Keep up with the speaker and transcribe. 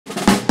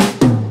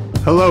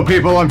Hello,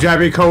 people. I'm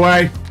JABY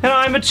KOAY. And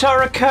I'm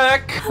ACHARA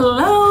KIRK.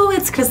 Hello,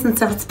 it's Kristin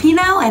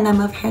StephensonPino, and I'm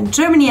over here in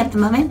Germany at the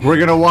moment. We're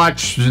gonna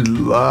watch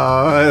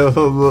LAAL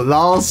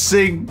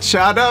SINGH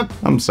CHADDHA.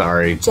 I'm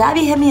sorry.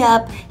 JABY hit me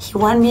up. He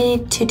wanted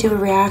me to do a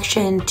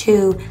reaction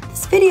to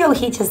this video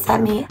he just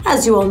sent me.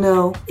 As you all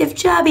know, if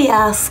JABY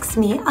asks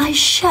me, I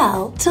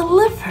shall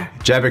deliver.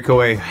 JABY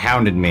KOAY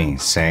hounded me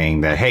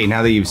saying that, hey,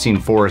 now that you've seen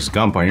Forrest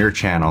Gump on your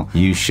channel,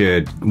 you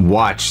should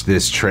watch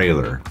this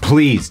trailer.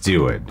 Please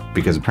do it.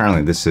 Because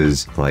apparently this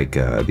is like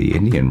the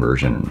Indian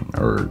version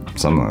or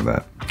something like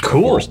that.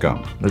 Cool. Forrest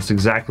Gump. That's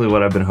exactly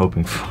what I've been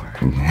hoping for.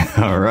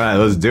 All right,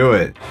 let's do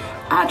it.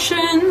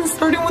 Action,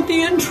 starting with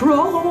the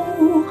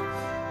intro.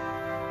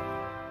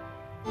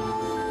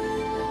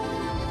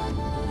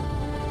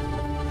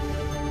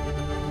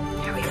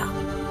 Here we go.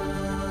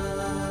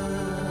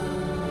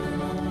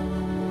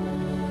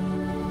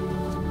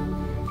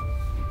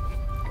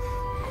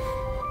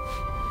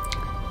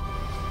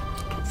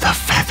 The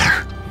feather.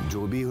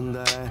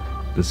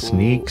 The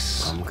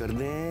sneaks.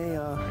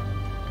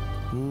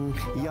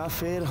 या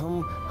फिर हम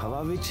हवा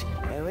विच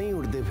एवं ही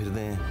उड़ते फिरते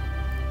हैं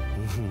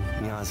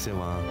यहाँ से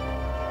वहाँ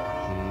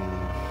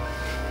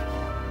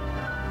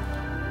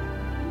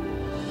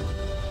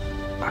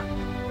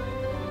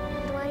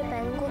तुम्हारी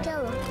बहन को क्या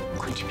हुआ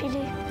कुछ भी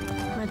नहीं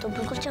मैं तो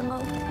बिल्कुल चंगा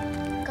हूँ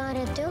कहाँ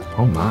रहते हो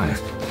Oh my.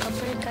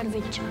 अपने घर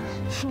विच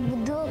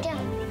बुद्धू हो क्या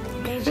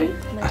नहीं जी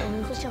मैं तो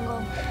बिल्कुल चंगा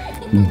हूँ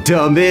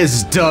Dumb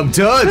is dumb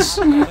does.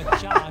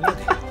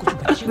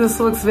 This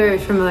looks very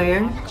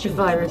familiar, if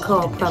I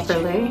recall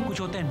properly. कुछ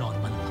होते हैं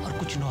नॉर्मल और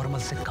कुछ नॉर्मल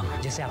से कम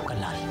जैसे आपका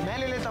लाल मैं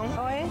ले लेता हूँ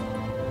ओए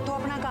तू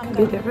अपना काम Be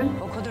कर different.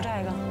 वो खुद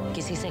उठाएगा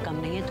किसी से कम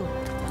नहीं है तू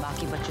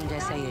बाकी बच्चों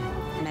जैसा ही है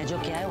मैं जो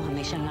क्या है वो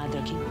हमेशा याद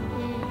रखी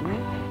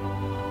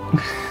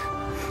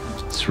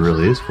This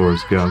really is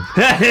Forrest Gump.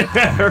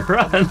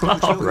 Run,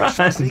 Lal, run.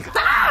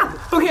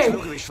 Okay,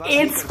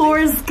 it's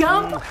Forrest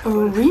Gump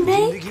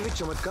remake.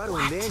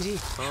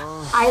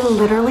 I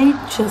literally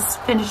just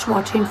finished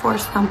watching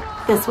Forrest Gump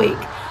this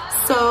week.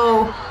 So,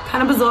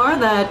 kind of bizarre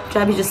that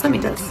JABY just sent me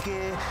this.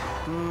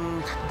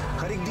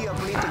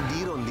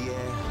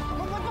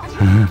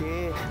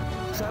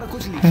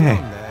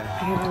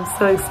 I'm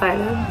so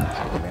excited.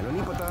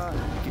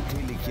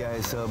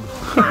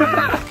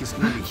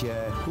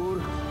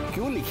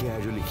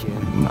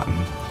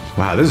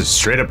 Wow, this is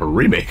straight up a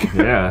remake.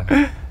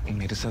 Yeah.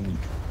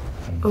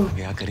 Oh.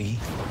 Here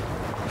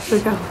we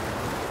go.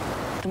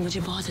 तुम मुझे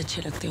बहुत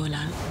अच्छे लगते हो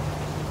लाल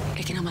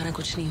लेकिन हमारा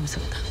कुछ नहीं हो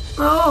सकता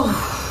Oh.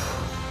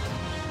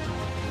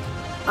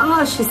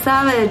 Oh, she's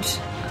savage.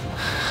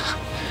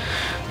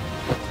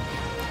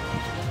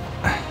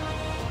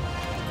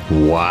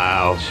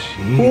 Wow.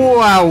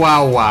 Wow,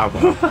 wow, wow.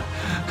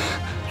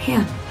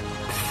 Man,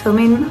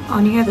 filming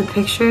on here, the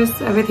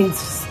pictures, everything's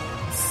just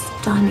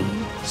stunning.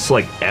 It's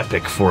like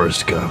epic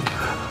Forrest Gump.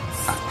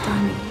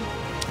 Stunning.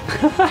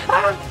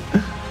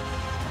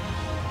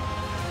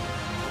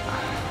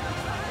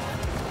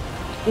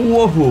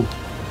 Whoa.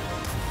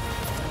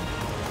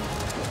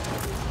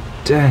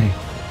 Dang.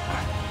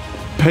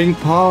 Ping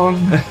pong.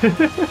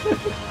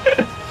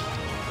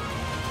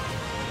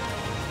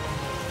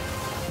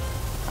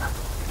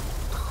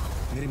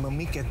 मेरी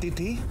मम्मी कहती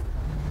थी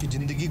कि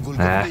जिंदगी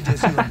गुलगुले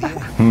जैसी होती है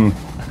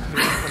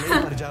पले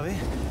पर जावे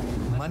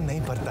मन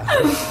नहीं पड़ता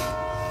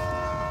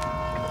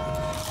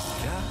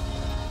क्या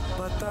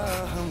पता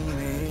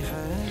हमें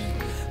है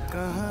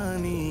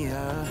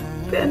कहानियां हैं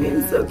That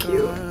is so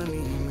cute.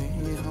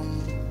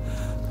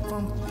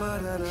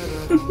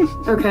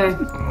 Okay.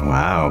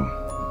 Wow.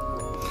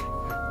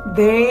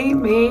 They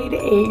made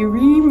a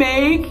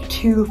remake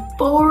to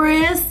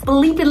Forrest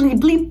Bleepily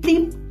Bleep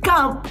Bleep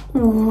Gump.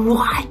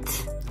 What?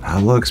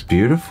 That looks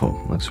beautiful.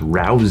 Looks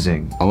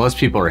rousing. Unless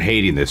people are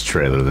hating this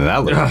trailer, then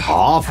that looks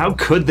awful. How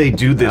could they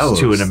do this That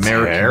to an looks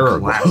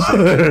American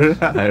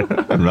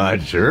classic? I'm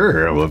not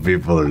sure what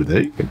people are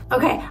thinking.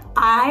 Okay,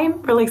 I'm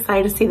really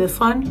excited to see this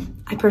one.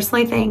 I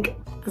personally think,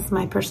 this is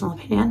my personal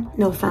opinion,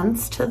 no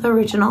offense to the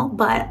original,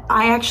 but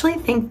I actually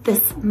think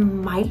this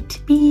might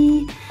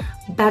be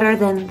better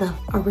than the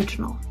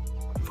original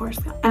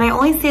Forrest Gump. And I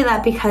only say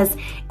that because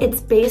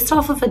it's based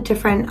off of a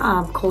different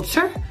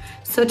culture.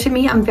 So to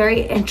me, I'm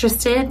very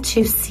interested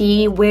to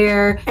see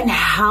where and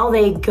how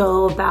they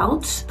go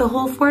about the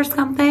whole Forrest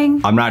Gump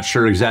thing. I'm not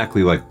sure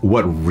exactly like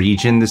what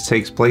region this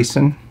takes place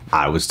in.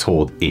 I was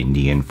told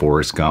Indian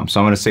Forrest Gump, so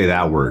I'm gonna say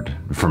that word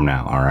from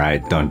now, all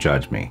right? Don't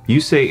judge me.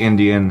 You say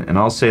Indian, and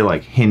I'll say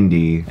like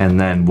Hindi, and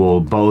then we'll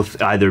both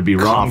either be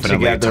wrong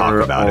Confidently together,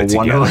 talk about or it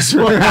one together. of us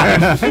will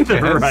have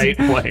the right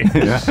way.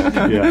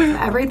 Yeah.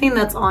 Everything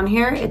that's on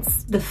here,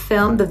 it's the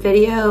film, the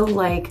video,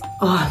 like,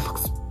 oh, it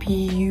looks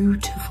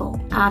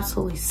beautiful.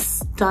 Absolutely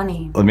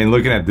stunning. I mean,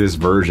 looking at this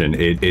version,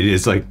 it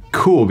is like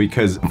cool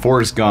because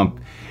Forrest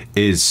Gump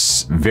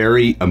is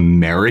very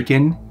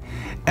American.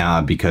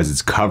 Because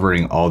it's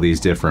covering all these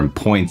different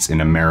points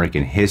in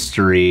American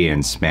history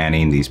and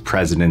spanning these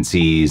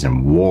presidencies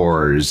and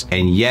wars,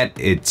 and yet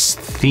its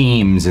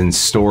themes and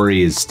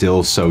story is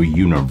still so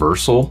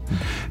universal.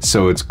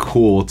 So it's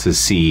cool to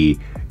see,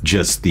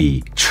 just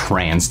the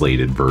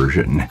translated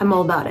version. I'm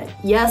all about it.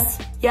 Yes,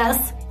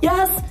 yes,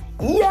 yes,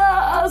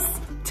 yes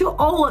to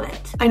all of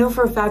it. I know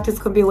for a fact it's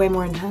gonna be way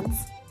more intense.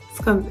 It's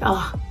gonna,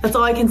 that's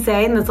all I can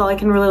say, and that's all I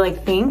can really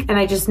like think. And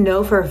I just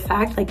know for a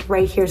fact, like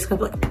right here, it's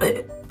gonna be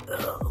like,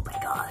 oh my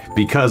God.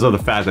 Because of the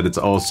fact that it's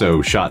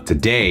also shot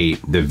today,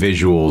 the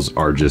visuals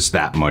are just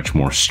that much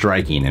more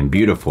striking and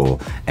beautiful.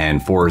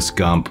 And Forrest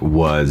Gump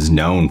was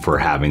known for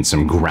having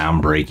some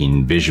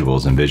groundbreaking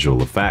visuals and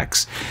visual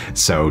effects.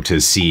 So to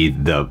see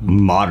the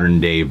modern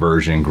day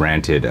version,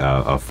 granted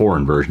a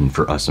foreign version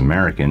for us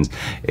Americans,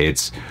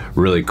 it's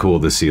really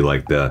cool to see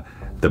like the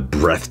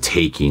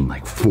breathtaking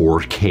like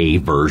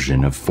 4K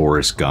version of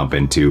Forrest Gump,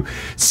 and to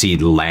see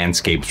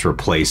landscapes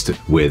replaced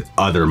with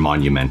other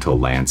monumental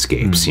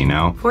landscapes, you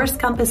know? Forrest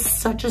Gump is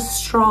such a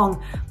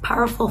strong,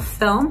 powerful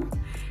film.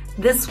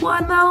 This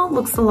one though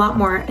looks a lot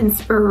more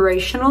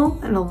inspirational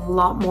and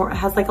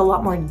has like a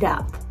lot more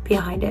depth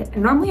behind it.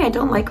 And normally I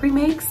don't like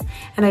remakes,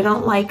 and I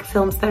don't like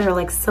films that are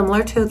like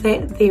similar to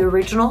the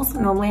originals.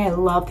 Normally I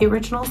love the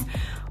originals.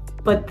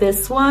 But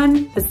this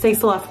one, this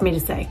takes a lot for me to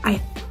say. I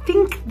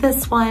think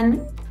this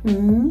one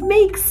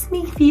makes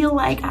me feel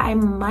like I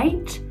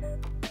might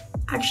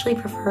actually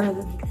prefer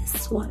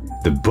this one.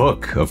 The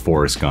book of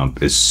Forrest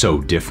Gump is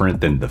so different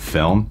than the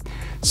film.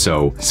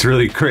 So it's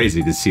really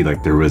crazy to see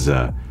like there was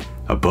a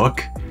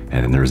book,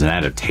 and then there was an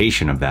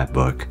adaptation of that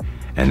book,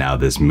 and now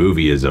this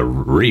movie is a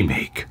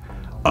remake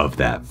of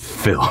that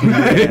film.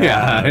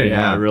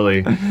 yeah,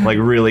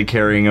 really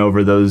carrying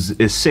over those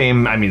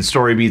same, I mean,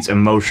 story beats,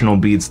 emotional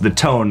beats. The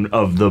tone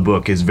of the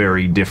book is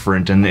very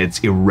different, and its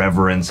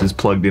irreverence is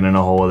plugged in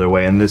a whole other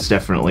way. And this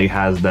definitely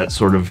has that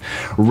sort of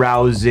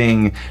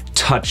rousing,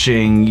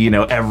 touching, you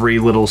know, every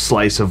little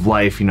slice of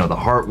life, you know, the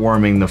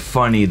heartwarming, the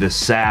funny, the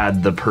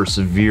sad, the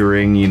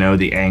persevering, you know,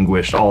 the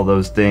anguish, all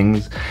those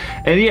things.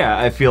 And yeah,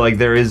 I feel like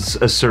there is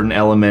a certain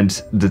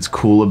element that's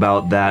cool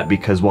about that,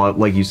 because while,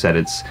 like you said,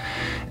 it's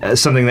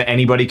something that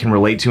anybody can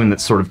relate to and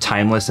that's sort of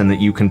timeless, and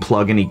that you can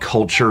plug any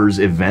culture's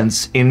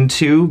events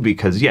into,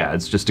 because yeah,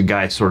 it's just a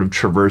guy sort of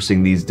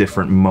traversing these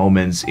different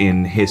moments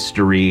in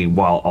history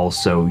while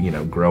also, you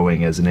know,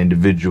 growing as an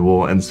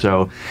individual. And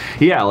so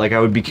yeah, like I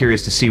would be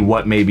curious to see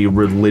what maybe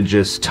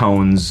religious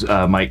tones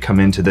might come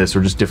into this,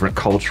 or just different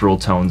cultural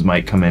tones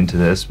might come into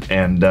this.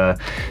 And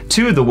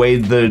two, the way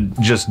the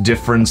just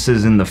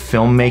differences in the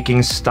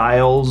filmmaking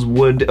styles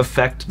would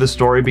affect the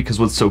story, because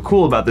what's so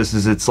cool about this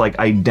is it's like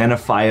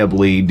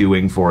identifiably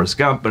doing Forrest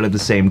Gump, but at the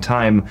same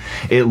time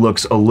it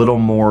looks a little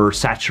more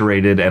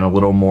saturated and a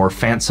little more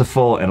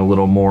fanciful and a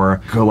little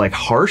more like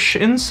harsh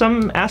in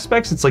some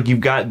aspects. It's like you've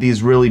got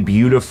these really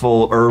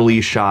beautiful early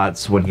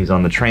shots when he's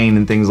on the train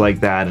and things like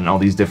that, and all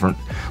these different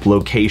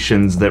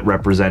locations that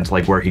represent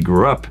like where he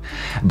grew up.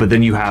 But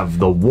then you have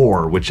the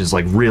war, which is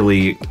like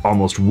really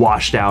almost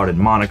washed out and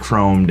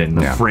monochromed, and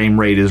the frame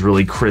rate is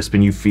really crisp,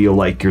 and you feel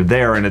like you're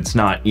there, and it's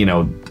not, you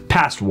know,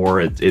 past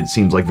war. It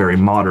seems like very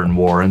modern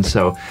war. And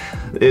so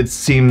it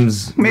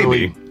seems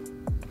maybe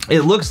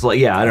it looks like,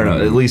 yeah, I don't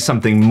know, at least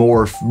something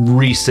more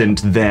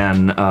recent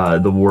than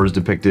the wars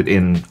depicted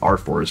in our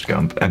Forrest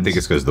Gump. I think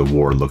it's because the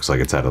war looks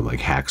like it's out of like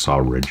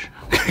Hacksaw Ridge.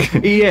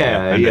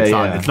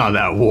 It's not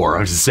that war.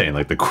 I'm just saying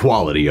like the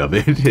quality of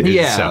it.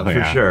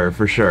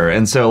 For sure.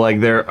 And so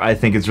like I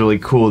think it's really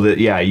cool that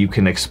you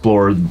can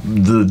explore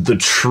the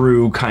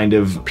true kind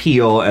of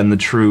appeal and the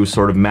true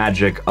sort of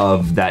magic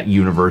of that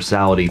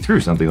universality through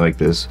something like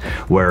this,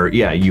 where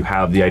you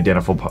have the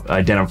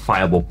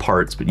identifiable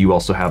parts, but you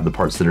also have the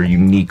parts that are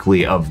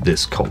uniquely of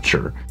this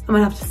culture. I'm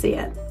gonna have to see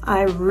it.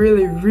 I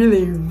really,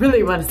 really,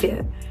 really want to see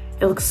it.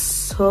 It looks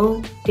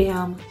so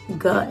damn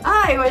good.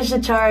 I wish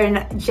ACHARA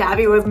and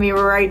JABY with me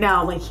right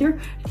now. Like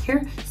here,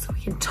 so we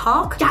can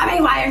talk.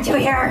 JABY, why aren't you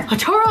here?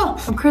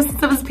 ACHARA! I'm Kristin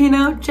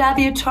StephensonPino,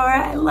 JABY,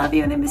 ACHARA. I love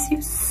you and I miss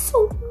you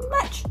so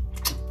much.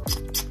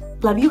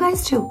 Love you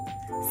guys too.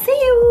 See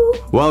you.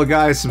 Well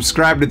guys,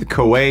 subscribe to the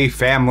KOAY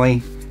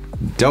family.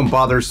 Don't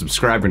bother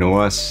subscribing to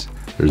us.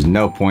 There's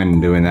no point in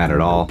doing that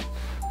at all.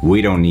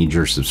 We don't need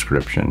your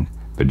subscription,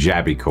 but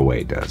JABY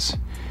KOAY does.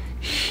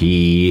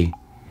 He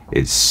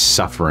is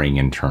suffering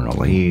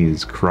internally.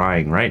 He's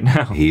crying right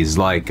now. He's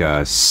like a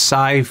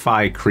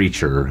sci-fi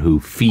creature who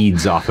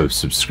feeds off of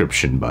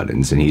subscription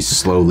buttons, and he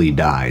slowly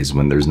dies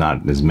when there's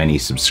not as many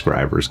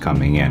subscribers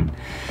coming in.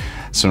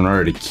 So in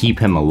order to keep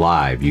him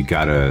alive, you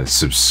gotta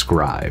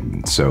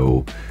subscribe.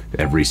 So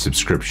every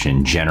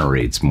subscription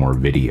generates more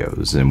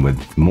videos, and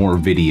with more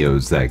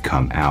videos that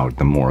come out,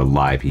 the more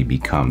alive he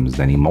becomes,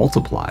 then he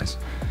multiplies.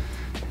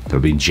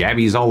 There'll be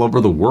JABYs all over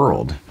the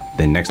world.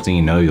 Then next thing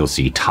you know, you'll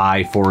see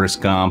Thai Forrest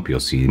Gump, you'll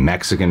see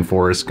Mexican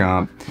Forrest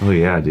Gump. Oh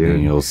yeah, dude.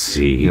 And you'll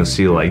see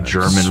like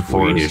German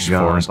Forrest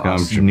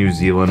Gump, New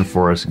Zealand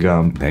Forrest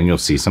Gump. Then you'll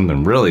see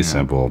something really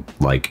simple,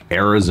 like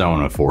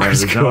Arizona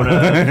Forrest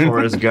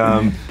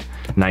Gump.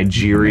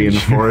 Nigerian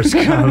Forrest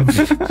Gump.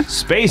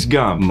 Space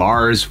Gump.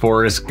 Mars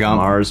Forrest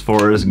Gump. Mars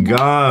Forrest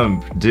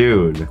Gump.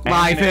 Dude.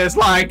 Life is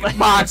like a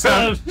box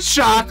of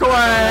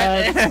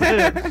chocolate.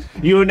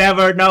 You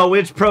never know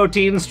which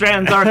protein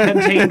strands are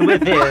contained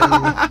within.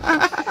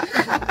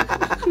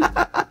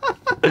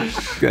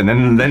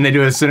 And then they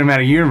do a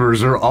cinematic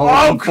universe where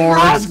all the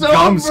Forrest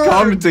Gumps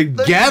come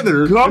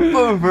together. The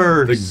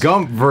Gumpiverse. The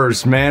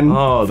Gumpverse, man.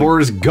 Oh,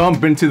 Forrest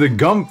Gump into the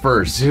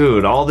Gumpverse.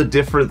 Dude, all the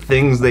different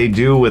things they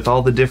do with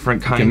all the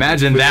different kinds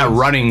Imagine of that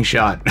running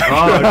shot.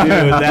 Oh,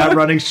 dude, that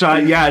running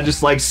shot. Yeah,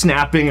 just like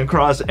snapping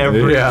across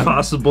every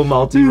possible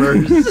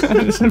multiverse.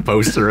 Just a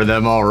poster of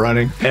them all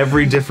running.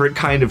 Every different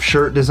kind of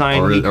shirt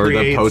design he or the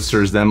creates.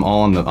 posters, them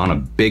all on a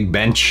big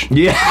bench.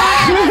 Yeah.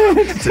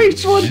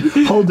 Each one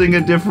holding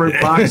a different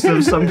box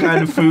of some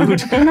kind of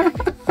food.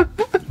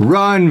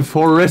 Run,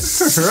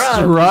 Forrest.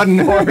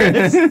 Run,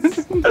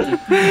 Forrest.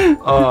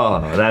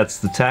 Oh, that's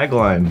the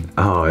tagline.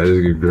 Oh, this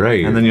is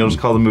great. And then you'll just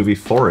call the movie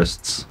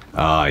Forests.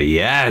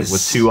 Yes.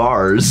 With 2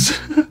 R's.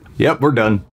 Yep, we're done.